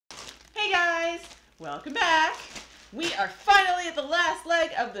Welcome back. We are finally at the last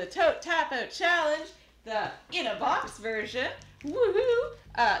leg of the Tote Tap Out Challenge, the in a box version. Woohoo!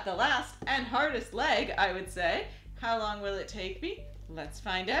 The last and hardest leg, I would say. How long will it take me? Let's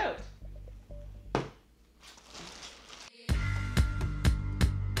find out.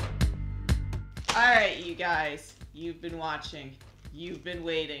 Alright, you guys, you've been watching. You've been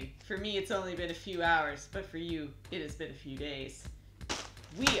waiting. For me, it's only been a few hours, but for you, it has been a few days.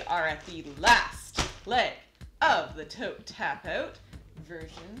 We are at the last leg of the Tote Tap Out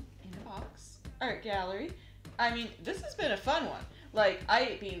version in a box art gallery. I mean, this has been a fun one. Like, I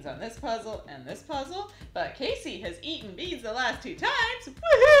ate beans on this puzzle and this puzzle, but Casey has eaten beans the last 2 times.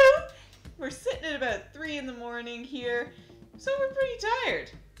 Woohoo! We're sitting at about 3 in the morning here, so we're pretty tired.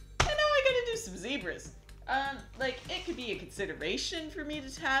 And now I gotta do some zebras. Like, it could be a consideration for me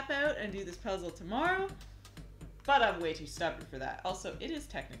to tap out and do this puzzle tomorrow, but I'm way too stubborn for that. Also, it is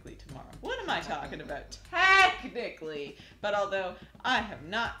technically tomorrow. What am I talking about? Technically! But although I have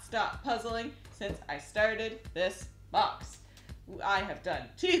not stopped puzzling since I started this box. I have done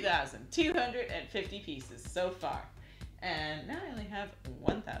 2,250 pieces so far. And now I only have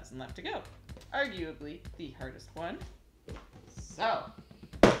 1,000 left to go. Arguably the hardest one. So,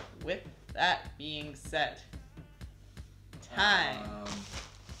 with that being said, time.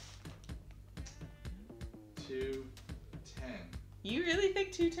 210. You really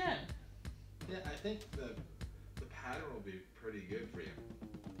think 210? Yeah, I think the pattern will be pretty good for you.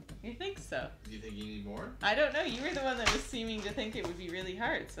 You think so? Do you think you need more? I don't know. You were the one that was seeming to think it would be really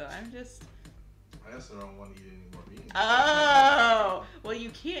hard, so I'm just... I also don't want to eat any more beans. Oh! Well,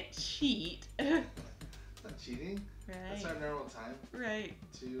 you can't cheat. Not cheating? Right. That's our normal time. Right.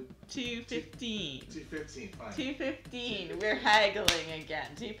 2:15. 2:15, fine. 2:15. We're haggling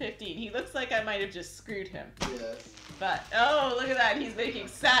again. 2:15. He looks like I might have just screwed him. Yes. But, oh, look at that. He's making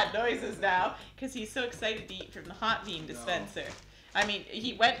sad noises now because he's so excited to eat from the hot bean dispenser. No. I mean,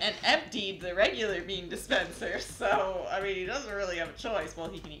 he went and emptied the regular bean dispenser, so, I mean, he doesn't really have a choice. Well,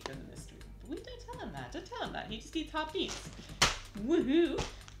 he can eat from the mystery. But we don't tell him that. Don't tell him that. He just eats hot beans. Woohoo!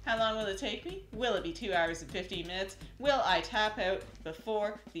 How long will it take me? Will it be 2 hours and 15 minutes? Will I tap out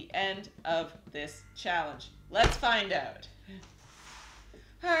before the end of this challenge? Let's find out.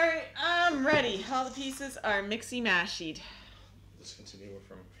 Alright, I'm ready. All the pieces are mixy-mashied. Just continue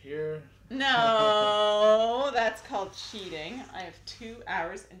from here. No, that's called cheating. I have 2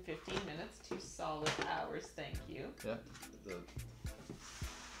 hours and 15 minutes. 2 solid hours, thank you. Yeah.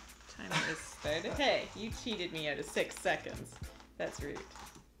 Timer is started. Hey, you cheated me out of 6 seconds. That's rude.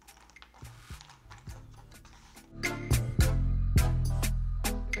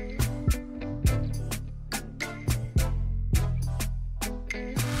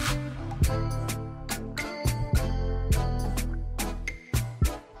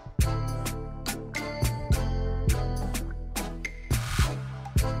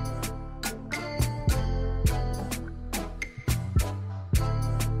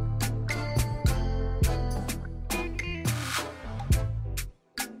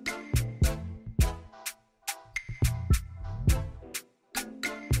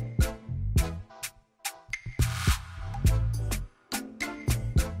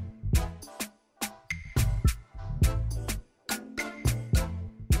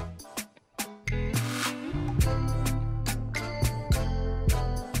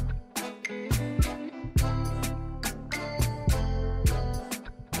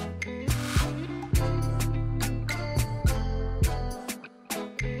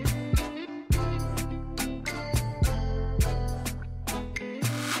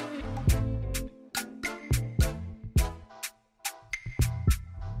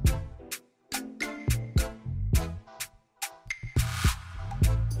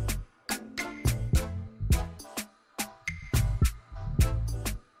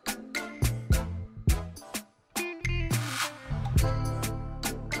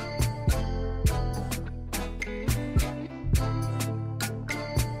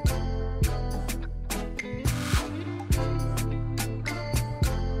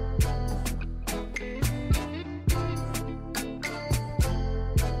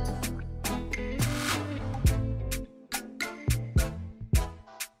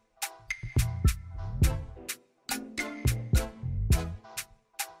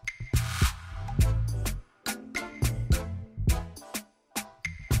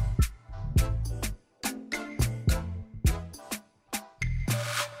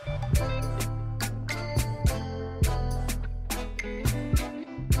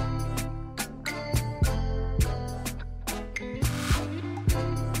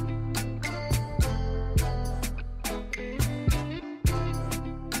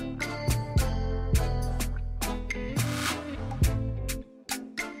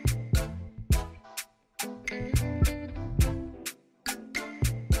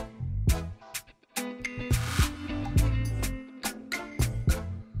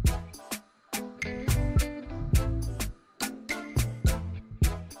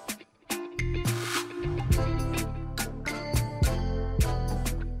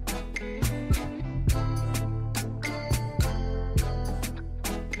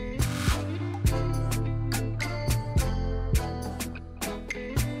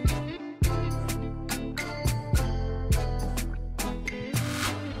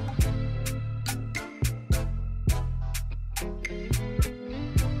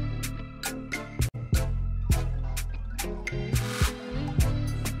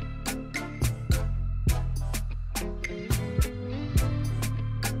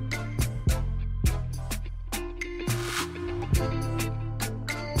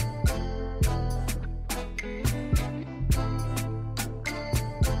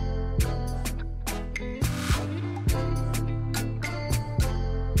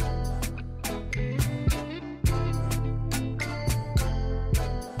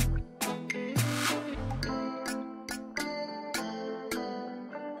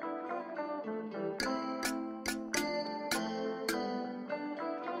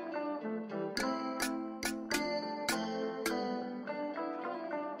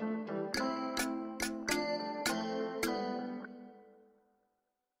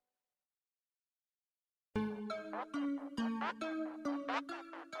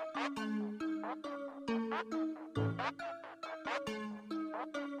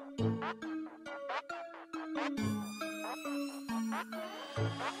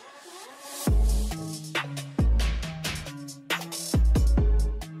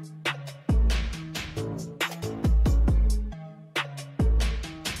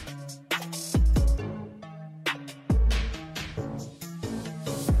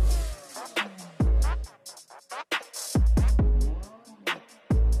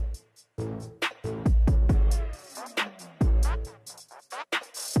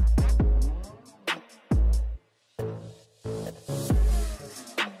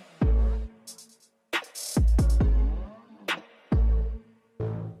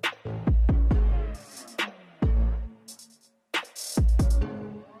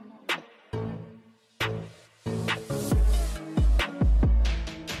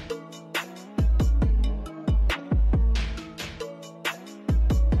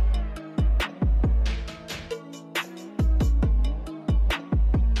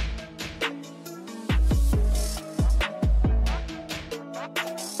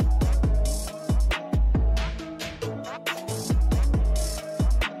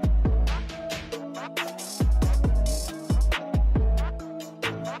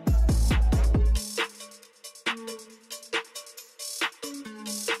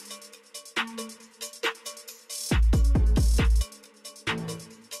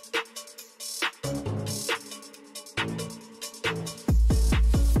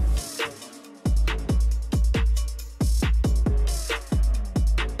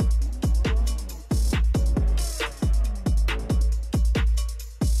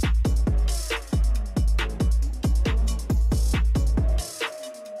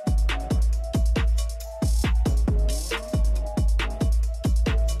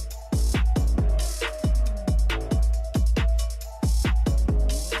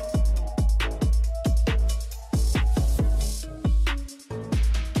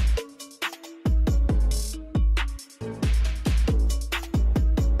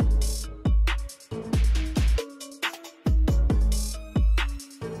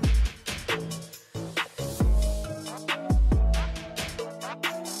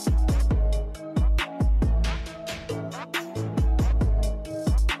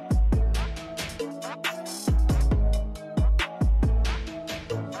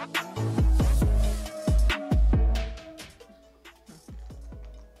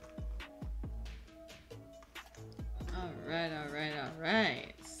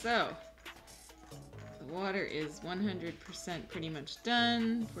 So, the water is 100% pretty much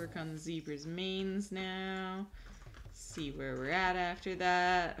done. Work on the zebra's manes now. See where we're at after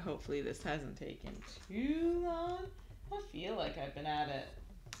that. Hopefully this hasn't taken too long. I feel like I've been at it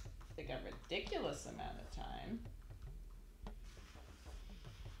like a ridiculous amount of time.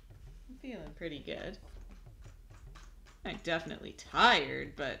 I'm feeling pretty good. I'm definitely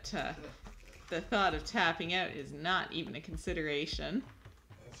tired, but the thought of tapping out is not even a consideration.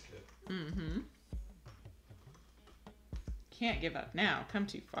 That's good. Mm-hmm. Can't give up now. Come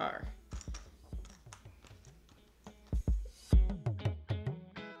too far.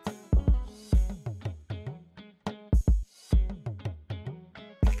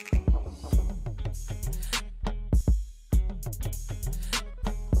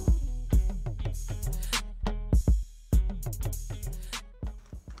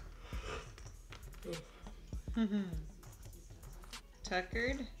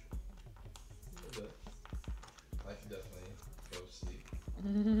 Tuckered? A little bit. I can definitely go sleep.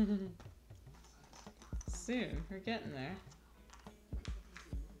 Soon. We're getting there.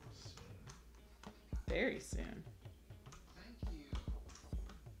 Soon. Very soon. Thank you.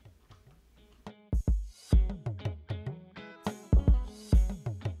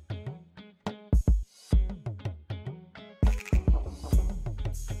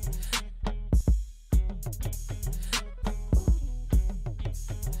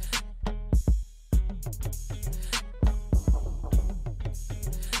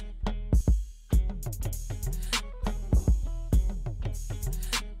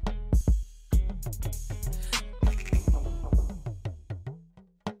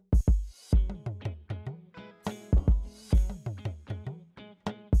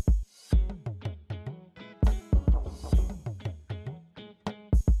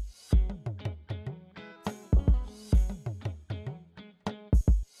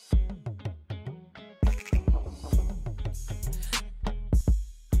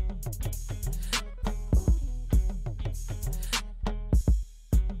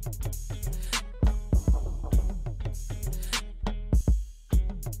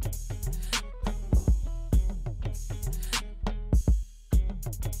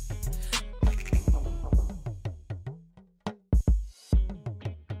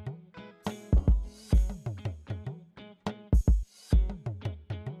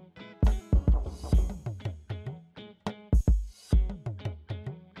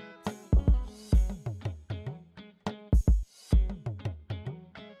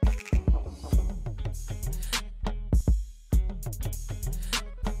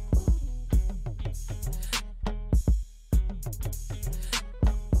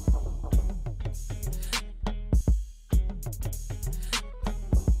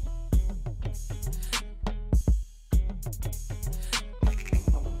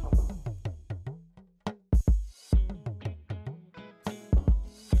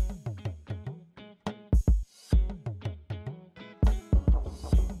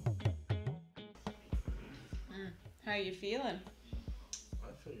 How you feeling? I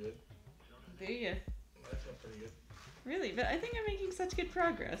feel good. Do you? I feel pretty good. Really? But I think I'm making such good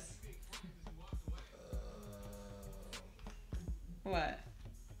progress. What?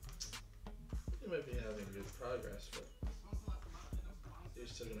 You might be having good progress, but you're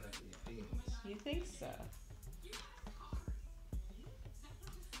still gonna have to eat beans. You think so?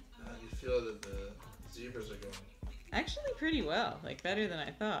 How do you feel that the zebras are going? Actually pretty well. Like, better than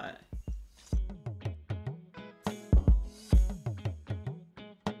I thought.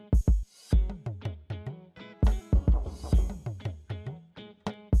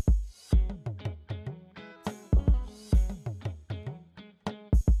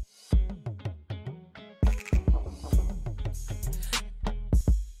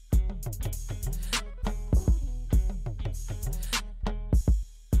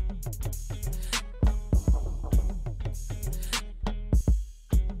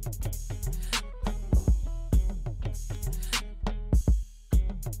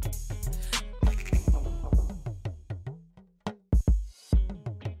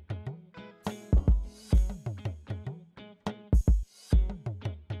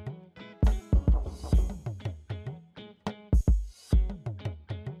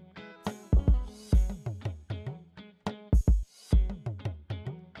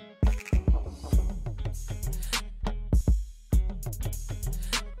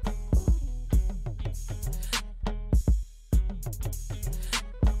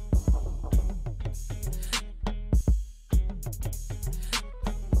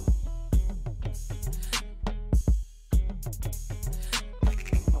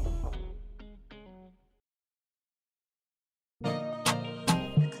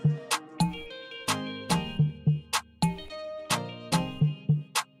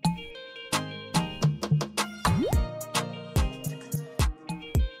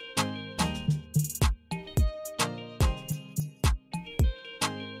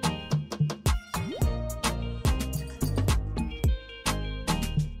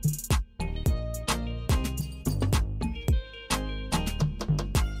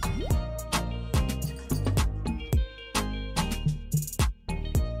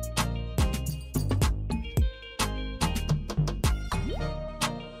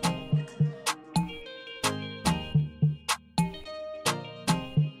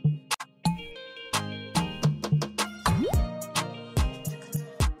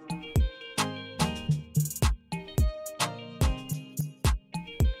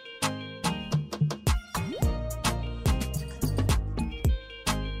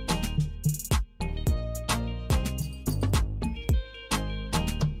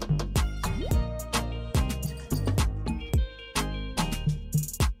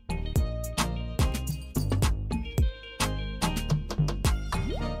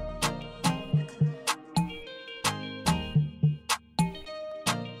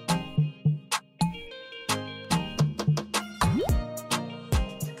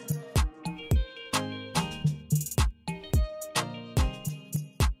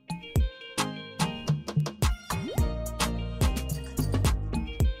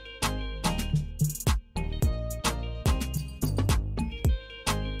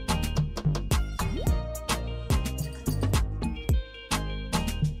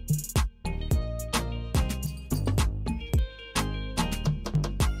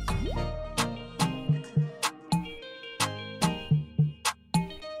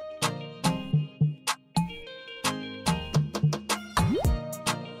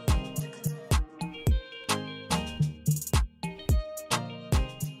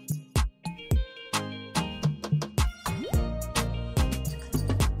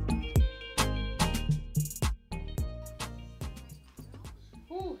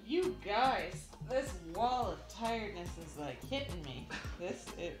 Guys, this wall of tiredness is like hitting me.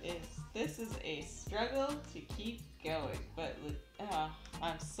 This is a struggle to keep going, but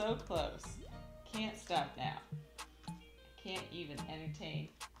I'm so close. Can't stop now. Can't even entertain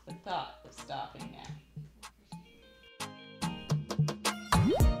the thought of stopping now.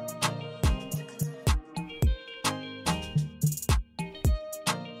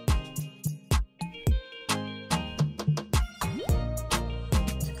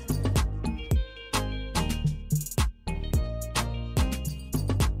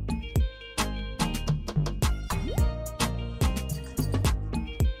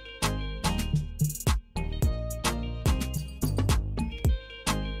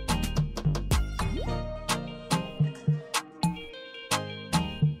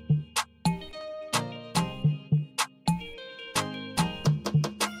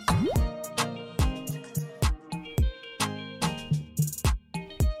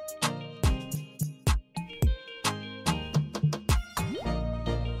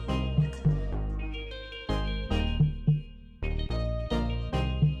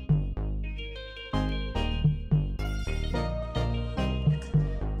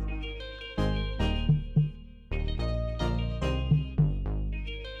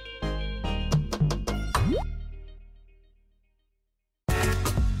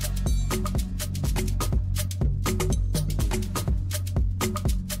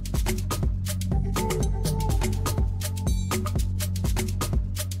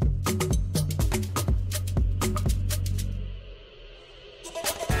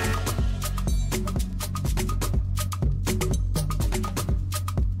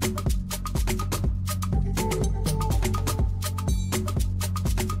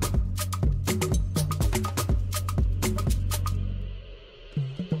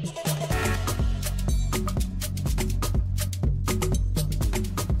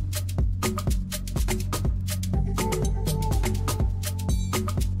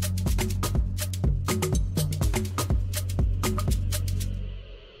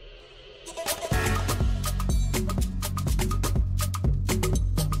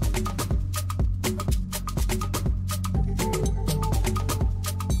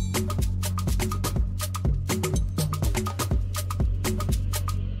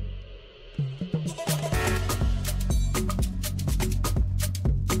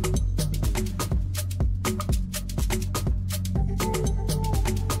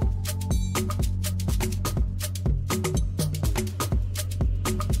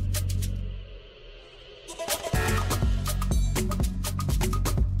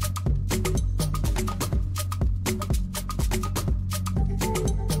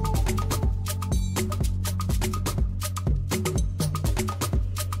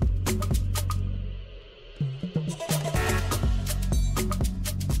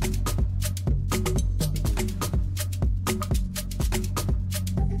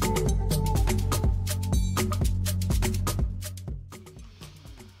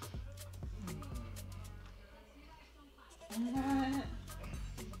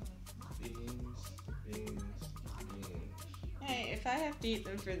 I have to eat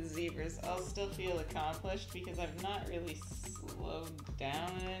them for the zebras, I'll still feel accomplished because I've not really slowed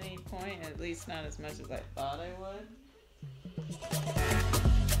down at any point, at least not as much as I thought I would.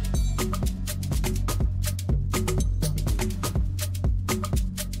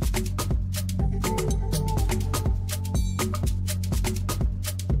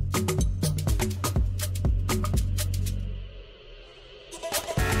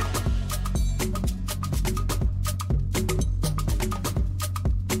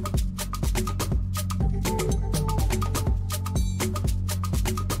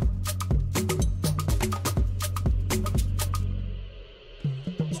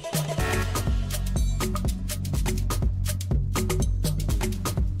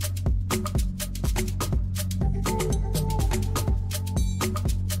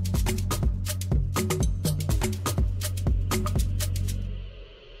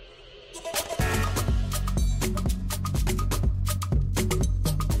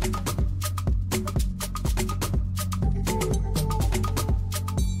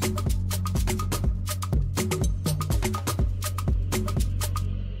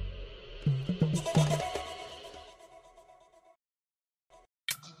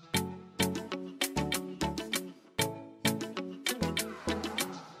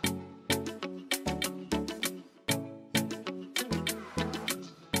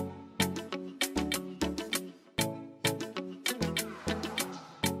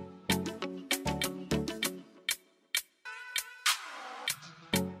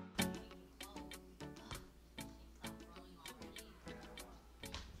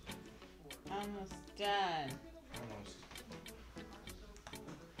 Almost done. Almost.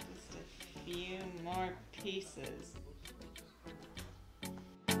 Just a few more pieces.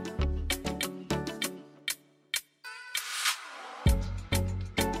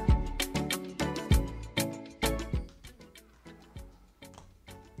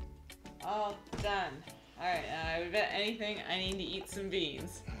 All done. Alright, now I would bet anything I need to eat some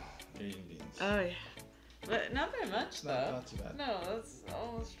beans. You're eating beans. Oh yeah. But not by much though. Not too bad. No, that's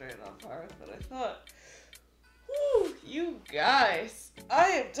almost straight on par with what I thought. Whew, you guys, I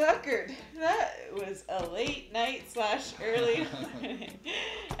am tuckered. That was a late night / early morning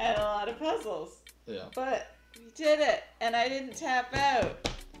and a lot of puzzles. Yeah. But we did it, and I didn't tap out.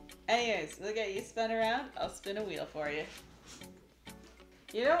 Anyways, look at you spin around. I'll spin a wheel for you.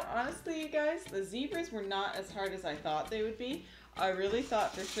 You know, honestly, you guys, the zebras were not as hard as I thought they would be. I really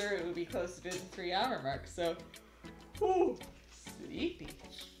thought for sure it would be closer to the 3-hour mark, so... Whew, sleepy.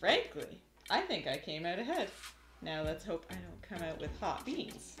 Frankly, I think I came out ahead. Now let's hope I don't come out with hot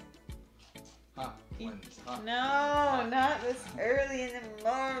beans. Hot ones. Hot. No, not this early in the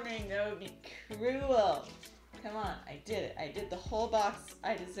morning. That would be cruel. Come on, I did it. I did the whole box.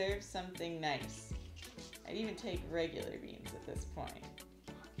 I deserve something nice. I'd even take regular beans at this point.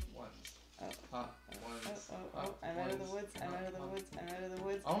 Ones. Oh. Hot ones. I'm out of the woods. I'm out of the woods. I'm out of the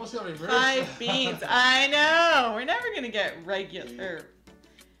woods. Almost got reversed. 5 beans. I know. We're never gonna get regular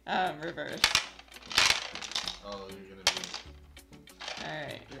reverse. Oh, you're gonna be. All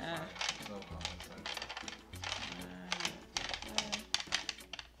right. You're fine. No problem.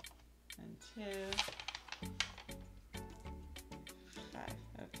 And 2, 5.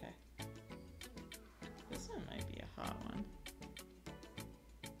 Okay. This one might be a hot one.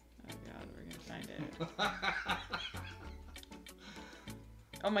 Oh god, we're gonna find out.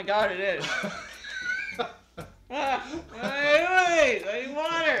 Oh my god, it is. Wait, I need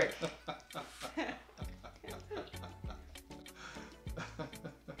water.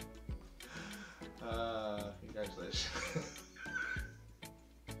 Congratulations.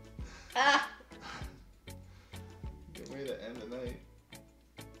 Ah! Good way to end the night.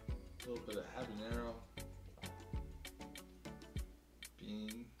 A little bit of habanero.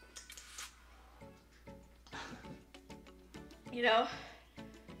 Bean. You know,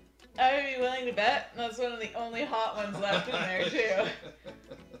 I would be willing to bet that's one of the only hot ones left in there too.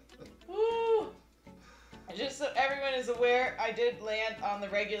 Woo! Just so everyone is aware, I did land on the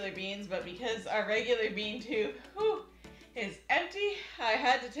regular beans, but because our regular bean tube is empty, I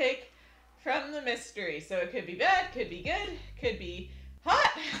had to take from the mystery. So it could be bad, could be good, could be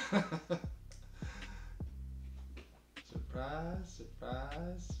hot. Surprise,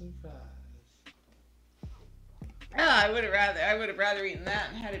 surprise, surprise. Ah, I would have rather eaten that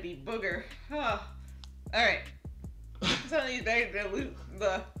and had it be booger. Oh. All right. Some of these better dilute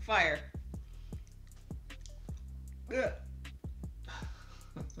the fire. Ugh.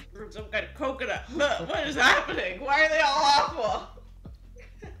 Some kind of coconut. What is happening? Why are they all awful?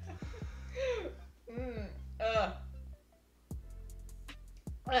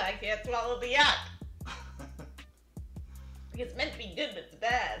 I can't swallow the yak. It's meant to be good, but it's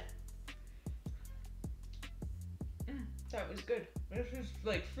bad. That was good. This is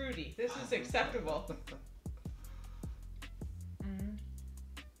like fruity. This is acceptable.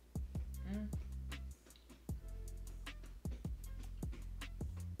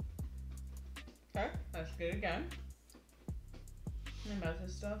 Okay, that's good again. My mouth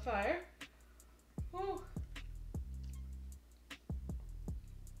is still on fire. Ooh.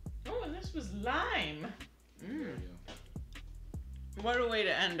 Oh, and this was lime. There you go. What a way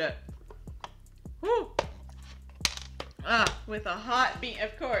to end it. Woo! With a hot bean,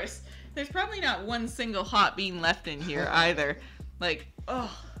 of course. There's probably not one single hot bean left in here either. Like, I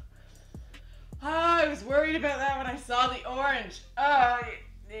was worried about that when I saw the orange.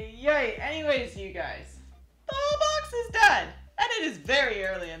 Yay. Anyways, you guys, the whole box is done. And it is very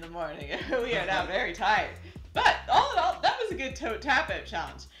early in the morning. We are now very tired. But all in all, that was a good tap out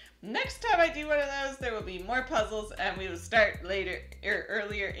challenge. Next time I do one of those, there will be more puzzles and we will start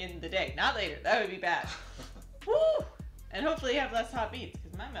earlier in the day. Not later, that would be bad. Woo! And hopefully have less hot beans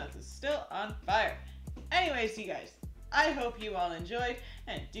because my mouth is still on fire. Anyways, you guys, I hope you all enjoyed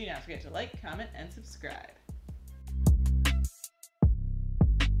and do not forget to like, comment, and subscribe.